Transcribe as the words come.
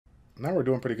Now we're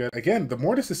doing pretty good. Again, the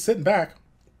Mortis is sitting back.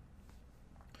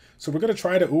 So we're gonna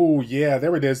try to. Oh yeah,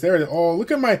 there it is. There it is. Oh,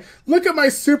 look at my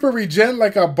super regen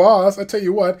like a boss. I tell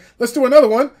you what. Let's do another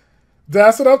one.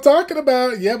 That's what I'm talking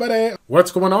about. Yeah, buddy.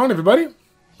 What's going on, everybody?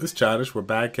 It's Childish. We're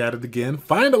back at it again.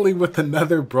 Finally with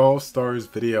another Brawl Stars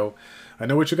video. I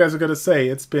know what you guys are gonna say.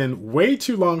 It's been way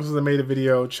too long since I made a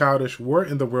video. Childish, where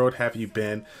in the world have you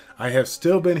been? I have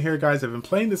still been here, guys. I've been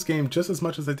playing this game just as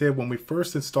much as I did when we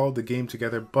first installed the game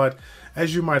together, but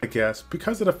as you might have guessed,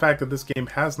 because of the fact that this game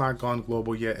has not gone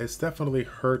global yet, it's definitely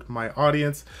hurt my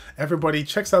audience. Everybody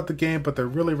checks out the game, but they're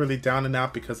really down and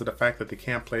out because of the fact that they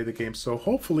can't play the game. So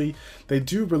hopefully they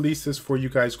do release this for you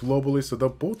guys globally, so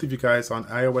that both of you guys on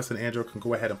iOS and Android can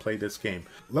go ahead and play this game.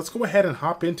 Let's go ahead and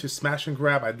hop into Smash and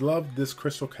Grab. I love this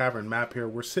Crystal Cavern map here.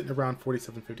 We're sitting around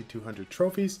 47,200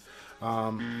 trophies.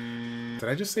 Did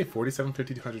I just say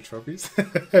 47,200 trophies?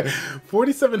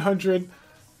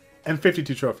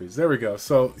 4,752 trophies. There we go.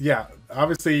 So yeah,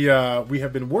 obviously we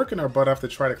have been working our butt off to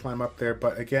try to climb up there,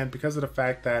 but again, because of the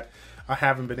fact that I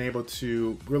haven't been able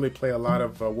to really play a lot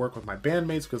of work with my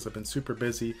bandmates because I've been super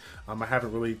busy, I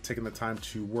haven't really taken the time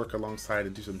to work alongside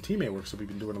and do some teammate work, so we've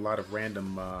been doing a lot of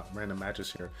random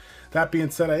matches here. That being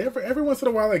said, every once in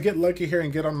a while I get lucky here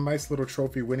and get on a nice little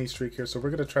trophy winning streak here, so we're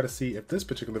going to try to see if this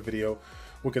particular video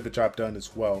will get the job done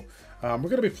as well. We're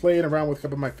going to be playing around with a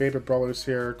couple of my favorite brawlers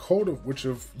here. Cold, which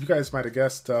you guys might have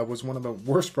guessed was one of the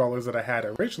worst brawlers that I had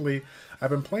originally.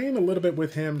 I've been playing a little bit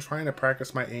with him, trying to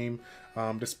practice my aim.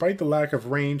 Despite the lack of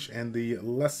range and the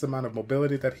less amount of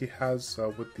mobility that he has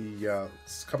with the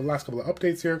last couple of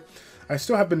updates here, I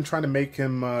still have been trying to make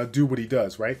him do what he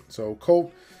does, right? So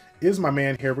Colt is my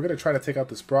man here. We're going to try to take out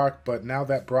this Brock, but now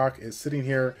that Brock is sitting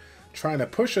here trying to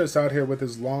push us out here with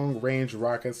his long-range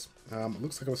rockets. It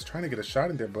looks like I was trying to get a shot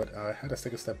in there, but I had to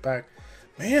take a step back.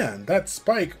 Man, that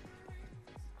spike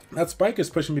is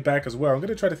pushing me back as well. I'm going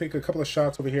to try to take a couple of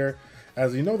shots over here.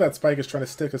 As you know, that spike is trying to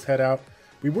stick his head out.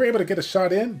 We were able to get a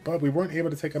shot in, but we weren't able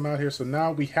to take him out here. So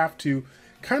now we have to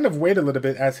kind of wait a little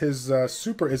bit as his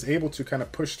super is able to kind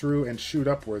of push through and shoot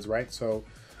upwards, right? So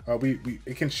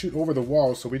it can shoot over the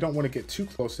wall, so we don't want to get too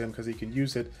close to him because he can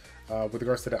use it with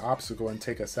regards to the obstacle and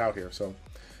take us out here. So,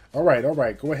 all right.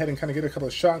 Go ahead and kind of get a couple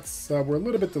of shots. We're a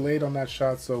little bit delayed on that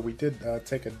shot, so we did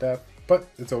take a death, but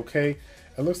it's okay.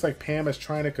 It looks like Pam is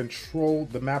trying to control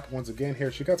the map once again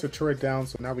here. She got her turret down,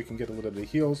 so now we can get a little bit of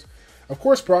heals. Of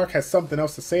course, Brock has something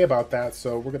else to say about that,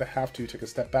 so we're going to have to take a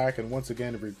step back and once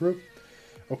again regroup.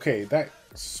 Okay, that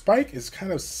spike is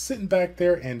kind of sitting back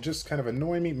there and just kind of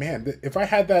annoying me. Man, if I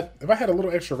had a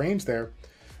little extra range there,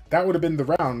 that would have been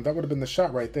the round. That would have been the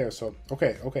shot right there. So,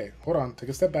 okay, hold on. Take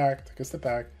a step back.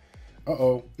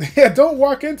 Uh-oh. Yeah, don't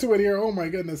walk into it here. Oh, my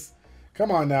goodness.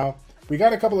 Come on now. We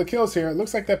got a couple of kills here. It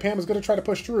looks like that Pam is going to try to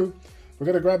push through. We're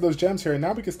going to grab those gems here. And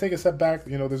now we can take a step back.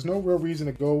 You know, there's no real reason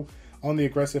to go on the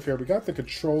aggressive here. We got the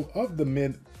control of the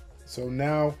mid. So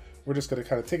now we're just going to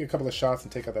kind of take a couple of shots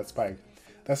and take out that spike.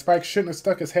 That spike shouldn't have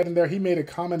stuck his head in there. He made a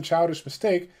common childish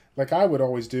mistake, like I would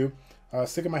always do,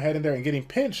 sticking my head in there and getting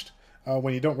pinched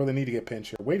when you don't really need to get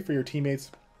pinched here. Wait for your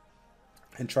teammates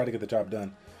and try to get the job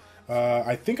done.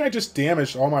 I think I just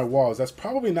damaged all my walls. That's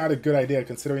probably not a good idea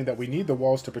considering that we need the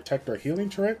walls to protect our healing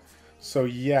turret. So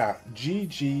yeah,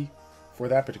 GG for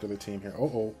that particular team here.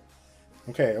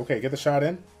 Okay, get the shot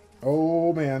in.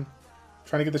 Oh man,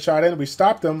 trying to get the shot in. We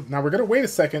stopped them. Now we're gonna wait a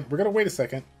second.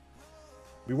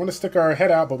 We want to stick our head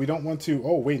out, but we don't want to.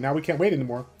 Oh wait, now we can't wait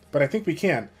anymore. But I think we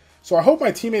can. So I hope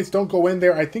my teammates don't go in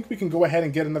there. I think we can go ahead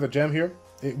and get another gem here.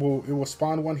 It will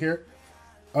spawn one here.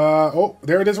 Oh,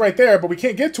 there it is right there, but we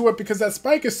can't get to it because that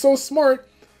spike is so smart.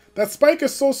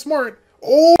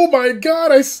 Oh my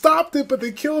god, I stopped it, but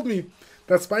they killed me.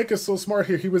 That spike is so smart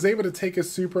here. He was able to take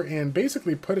his super and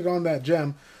basically put it on that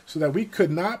gem so that we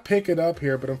could not pick it up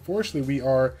here, but unfortunately we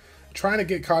are trying to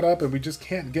get caught up and we just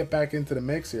can't get back into the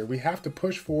mix here. We have to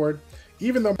push forward.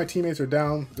 Even though my teammates are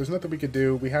down, there's nothing we could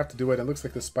do. We have to do it. It looks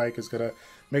like the spike is going to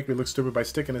make me look stupid by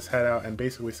sticking his head out and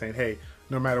basically saying, hey,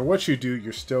 no matter what you do,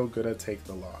 you're still going to take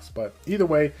the loss. But either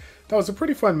way, that was a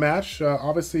pretty fun match.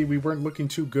 Obviously, we weren't looking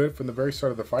too good from the very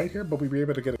start of the fight here, but we were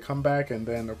able to get a comeback. And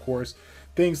then, of course,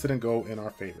 things didn't go in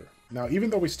our favor. Now,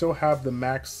 even though we still have the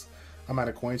max amount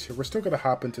of coins here, we're still going to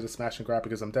hop into the Smash and Grab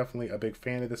because I'm definitely a big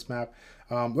fan of this map.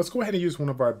 Let's go ahead and use one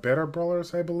of our better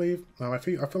brawlers, I believe. I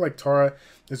feel like Tara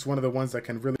is one of the ones that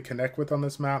can really connect with on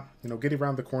this map. You know, getting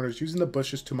around the corners, using the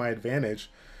bushes to my advantage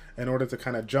in order to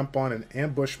kind of jump on and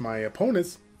ambush my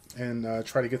opponents and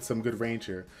try to get some good range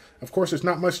here. Of course, there's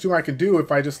not much I can do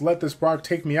if I just let this Brock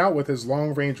take me out with his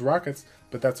long-range rockets,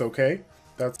 but that's okay.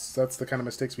 That's the kind of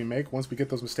mistakes we make. Once we get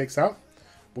those mistakes out,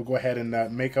 we'll go ahead and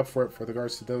make up for it for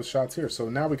regards to those shots here. So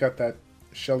now we got that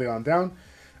Shelly on down.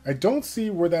 I don't see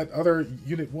where that other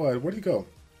unit was. Where'd he go?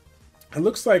 It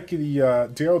looks like the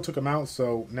Daryl took him out,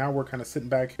 so now we're kind of sitting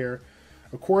back here.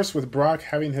 Of course, with Brock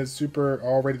having his super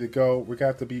all ready to go, we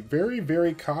got to be very,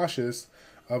 very cautious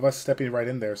of us stepping right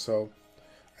in there. So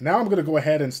now I'm going to go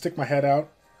ahead and stick my head out.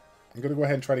 I'm going to go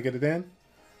ahead and try to get it in.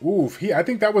 Oof, I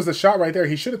think that was the shot right there.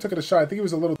 He should have took it a shot. I think he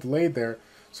was a little delayed there.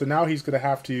 So now he's going to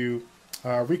have to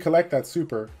recollect that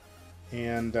super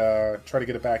and try to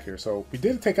get it back here. So we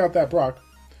did take out that Brock.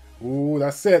 Ooh,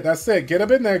 that's it. That's it. Get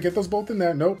up in there. Get those both in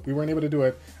there. Nope, we weren't able to do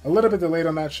it. A little bit delayed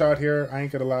on that shot here. I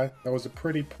ain't gonna lie. That was a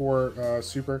pretty poor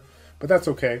super, but that's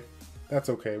okay. That's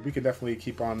okay. We can definitely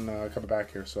keep on coming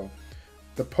back here. So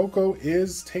the Poco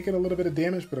is taking a little bit of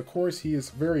damage, but of course he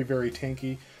is very, very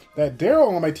tanky. That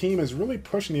Daryl on my team is really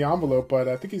pushing the envelope, but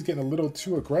I think he's getting a little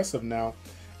too aggressive now,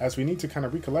 as we need to kind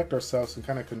of recollect ourselves and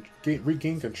kind of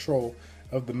regain control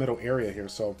of the middle area here.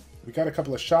 So we got a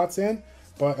couple of shots in,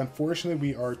 but unfortunately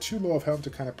we are too low of health to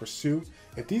kind of pursue.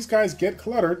 If these guys get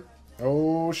cluttered,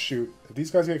 oh shoot, if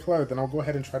these guys get cluttered, then I'll go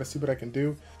ahead and try to see what I can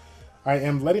do. I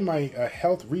am letting my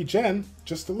health regen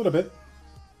just a little bit,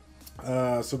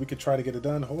 so we could try to get it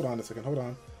done. Hold on a second, hold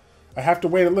on. I have to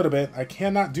wait a little bit. I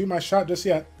cannot do my shot just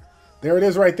yet. There it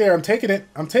is right there. I'm taking it.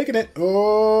 I'm taking it.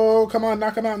 Oh, come on,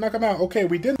 knock him out, knock him out. Okay,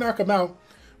 we did knock him out.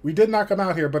 We did knock him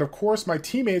out here, but of course my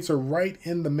teammates are right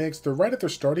in the mix. They're right at their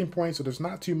starting point, so there's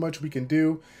not too much we can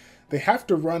do. They have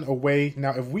to run away.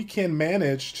 Now, if we can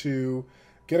manage to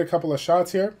get a couple of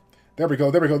shots here. There we go,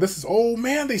 there we go. This is, oh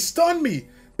man, they stunned me.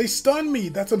 They stunned me.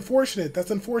 That's unfortunate. That's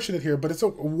unfortunate here, but it's,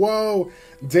 whoa.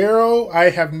 Daryl,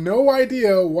 I have no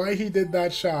idea why he did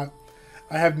that shot.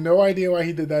 I have no idea why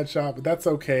he did that shot, but that's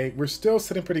okay. We're still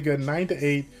sitting pretty good,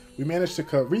 9-8. We managed to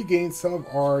regain some of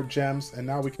our gems, and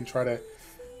now we can try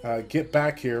to get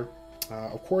back here.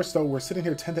 Of course, though, we're sitting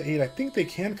here 10-8. I think they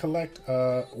can collect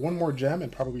one more gem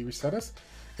and probably reset us.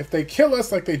 If they kill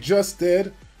us like they just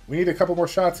did, we need a couple more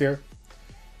shots here.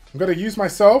 I'm going to use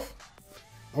myself.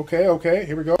 Okay, okay,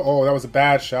 here we go. Oh, that was a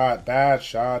bad shot. Bad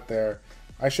shot there.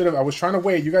 I was trying to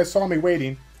wait. You guys saw me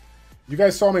waiting. You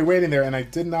guys saw me waiting there, and I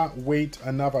did not wait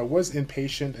enough. I was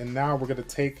impatient, and now we're gonna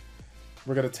take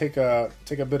a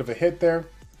bit of a hit there.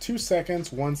 2 seconds,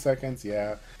 1 second.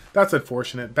 Yeah, that's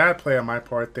unfortunate. Bad play on my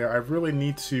part there. I really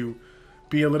need to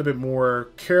be a little bit more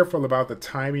careful about the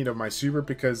timing of my super,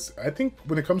 because I think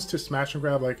when it comes to smash and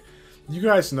grab, like you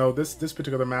guys know, this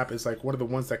particular map is like one of the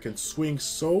ones that can swing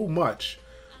so much.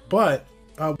 But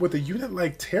with a unit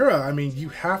like Terra, I mean, you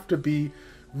have to be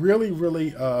really,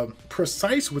 really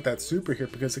precise with that super here,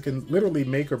 because it can literally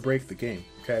make or break the game.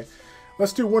 Okay,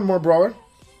 let's do one more brawler.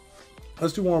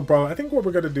 Let's do one more brawler. I think what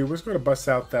we're going to do, we're just going to bust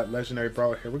out that legendary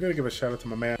brawler here. We're going to give a shout out to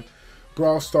my man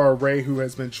Brawl Star Ray, who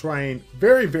has been trying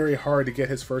very, very hard to get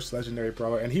his first legendary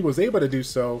brawler, and he was able to do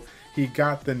so. He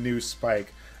got the new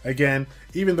Spike. Again,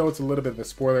 even though it's a little bit of a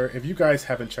spoiler, if you guys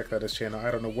haven't checked out his channel, I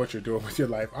don't know what you're doing with your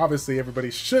life. Obviously, everybody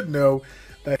should know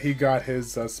that he got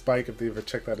his Spike if they've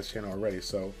checked out his channel already.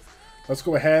 So let's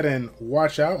go ahead and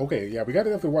watch out. Okay, yeah, we got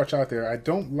to definitely watch out there. I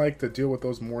don't like to deal with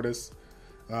those Mortis.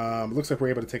 Looks like we're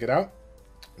able to take it out.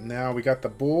 Now we got the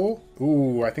Bull.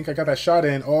 Ooh, I think I got that shot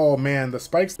in. Oh man, the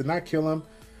Spikes did not kill him.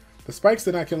 The Spikes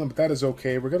did not kill him, but that is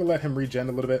okay. We're going to let him regen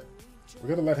a little bit. We're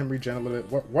going to let him regen a little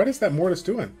bit. What is that Mortis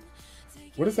doing?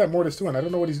 What is that Mortis doing? I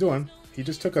don't know what he's doing. He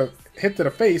just took a hit to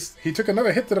the face. He took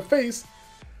another hit to the face.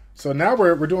 So now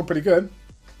we're doing pretty good.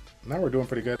 Now we're doing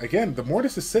pretty good. Again, the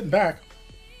Mortis is sitting back.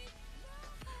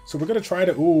 So we're gonna try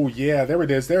to. Ooh, yeah, there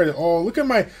it is. There it is. Oh, look at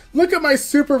my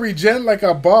super regen like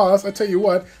a boss. I tell you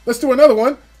what. Let's do another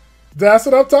one. That's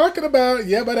what I'm talking about.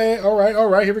 Yeah, buddy. All right, all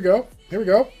right. Here we go. Here we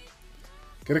go.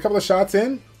 Get a couple of shots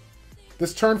in.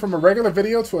 This turned from a regular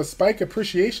video to a Spike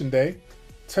Appreciation Day.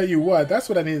 Tell you what, that's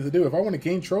what I needed to do. If I want to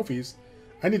gain trophies,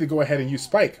 I need to go ahead and use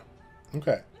Spike.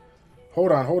 Okay.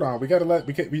 Hold on, hold on. We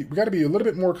gotta be a little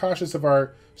bit more cautious of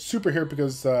our super here,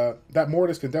 because that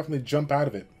Mortis can definitely jump out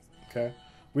of it. Okay.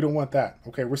 We don't want that.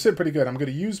 Okay, we're sitting pretty good. I'm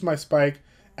gonna use my Spike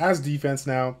as defense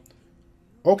now.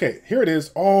 Okay, here it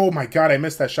is. Oh my god, I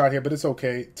missed that shot here, but it's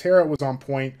okay. Terra was on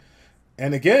point.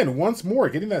 And again, once more,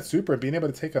 getting that super and being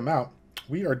able to take him out.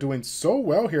 We are doing so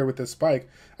well here with this Spike.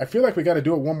 I feel like we got to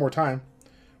do it one more time.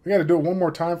 We got to do it one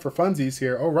more time for funsies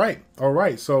here. All right. All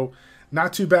right. So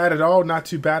not too bad at all. Not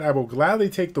too bad. I will gladly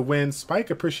take the win.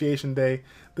 Spike Appreciation Day.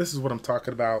 This is what I'm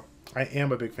talking about. I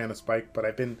am a big fan of Spike, but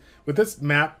I've been with this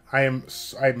map. I'm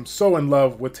so in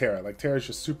love with Terra. Like, Terra is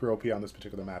just super OP on this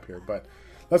particular map here. But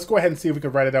let's go ahead and see if we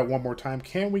can write it out one more time.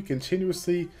 Can we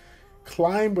continuously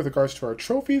climb with regards to our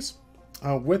trophies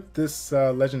with this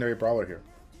legendary brawler here?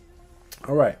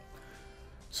 All right.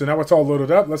 So now it's all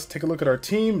loaded up. Let's take a look at our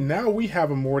team. Now we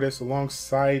have a Mortis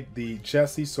alongside the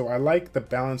Jessie. So I like the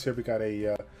balance here. We got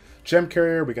a gem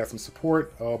carrier. We got some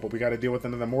support. Oh, but we got to deal with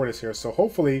another Mortis here. So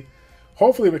hopefully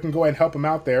we can go ahead and help him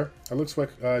out there. It looks like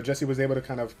Jessie was able to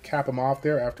kind of cap him off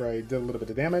there after I did a little bit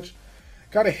of damage.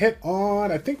 Got a hit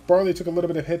on, I think Barley took a little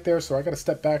bit of hit there. So I got to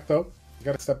step back though. I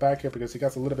got to step back here because he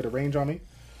got a little bit of range on me.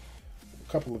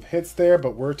 A couple of hits there,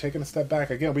 but we're taking a step back.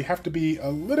 Again, we have to be a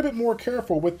little bit more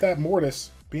careful with that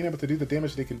Mortis being able to do the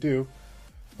damage they can do.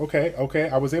 Okay.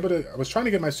 I was trying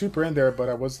to get my super in there, but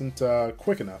I wasn't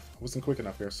quick enough. I wasn't quick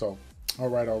enough here. So, all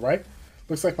right.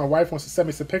 Looks like my wife wants to send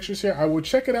me some pictures here. I will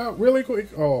check it out really quick.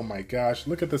 Oh my gosh,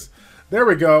 look at this. There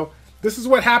we go. This is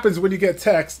what happens when you get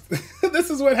text. This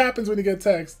is what happens when you get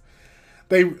text.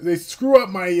 They screw up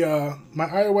my my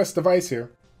iOS device here.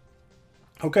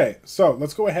 Okay, so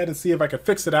let's go ahead and see if I can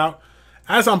fix it out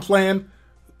as I'm playing.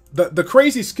 The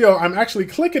crazy skill, I'm actually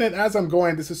clicking it as I'm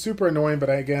going. This is super annoying, but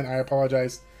again, I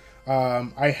apologize.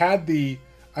 I had the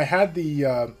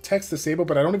text disabled,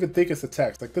 but I don't even think it's a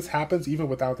text. Like, this happens even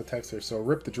without the text here, so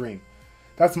rip the dream.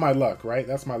 That's my luck, right?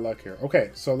 That's my luck here. Okay,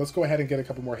 so let's go ahead and get a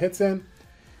couple more hits in.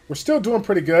 We're still doing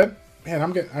pretty good. Man,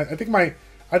 I think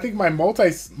my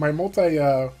multi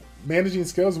managing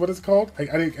skills, what is it called? I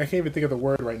can't even think of the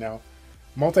word right now.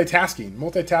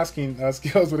 Multitasking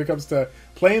skills when it comes to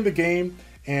playing the game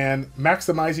and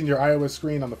maximizing your iOS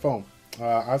screen on the phone.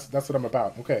 That's what I'm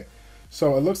about. Okay,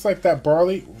 so it looks like that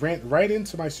Barley ran right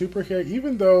into my super here,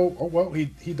 even though, oh well,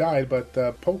 he died, but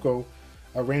Poco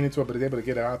ran into it, but is able to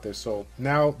get it out there. So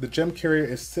now the gem carrier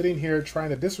is sitting here trying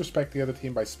to disrespect the other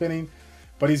team by spinning,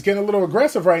 but he's getting a little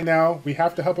aggressive right now. We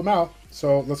have to help him out.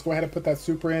 So let's go ahead and put that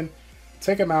super in,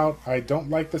 take him out. I don't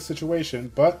like the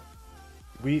situation, but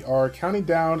we are counting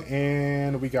down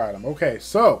and we got him. Okay,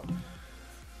 so,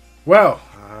 well,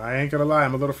 I ain't gonna lie,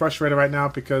 I'm a little frustrated right now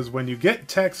because when you get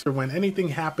text or when anything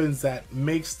happens that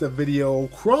makes the video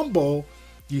crumble,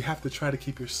 you have to try to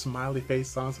keep your smiley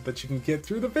face on so that you can get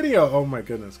through the video. Oh my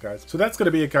goodness, guys. So that's gonna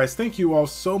be it, guys. Thank you all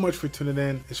so much for tuning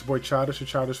in. It's your boy Childish, your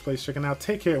ChildishPlays checking out.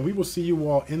 Take care, and we will see you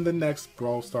all in the next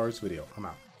Brawl Stars video. I'm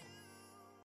out.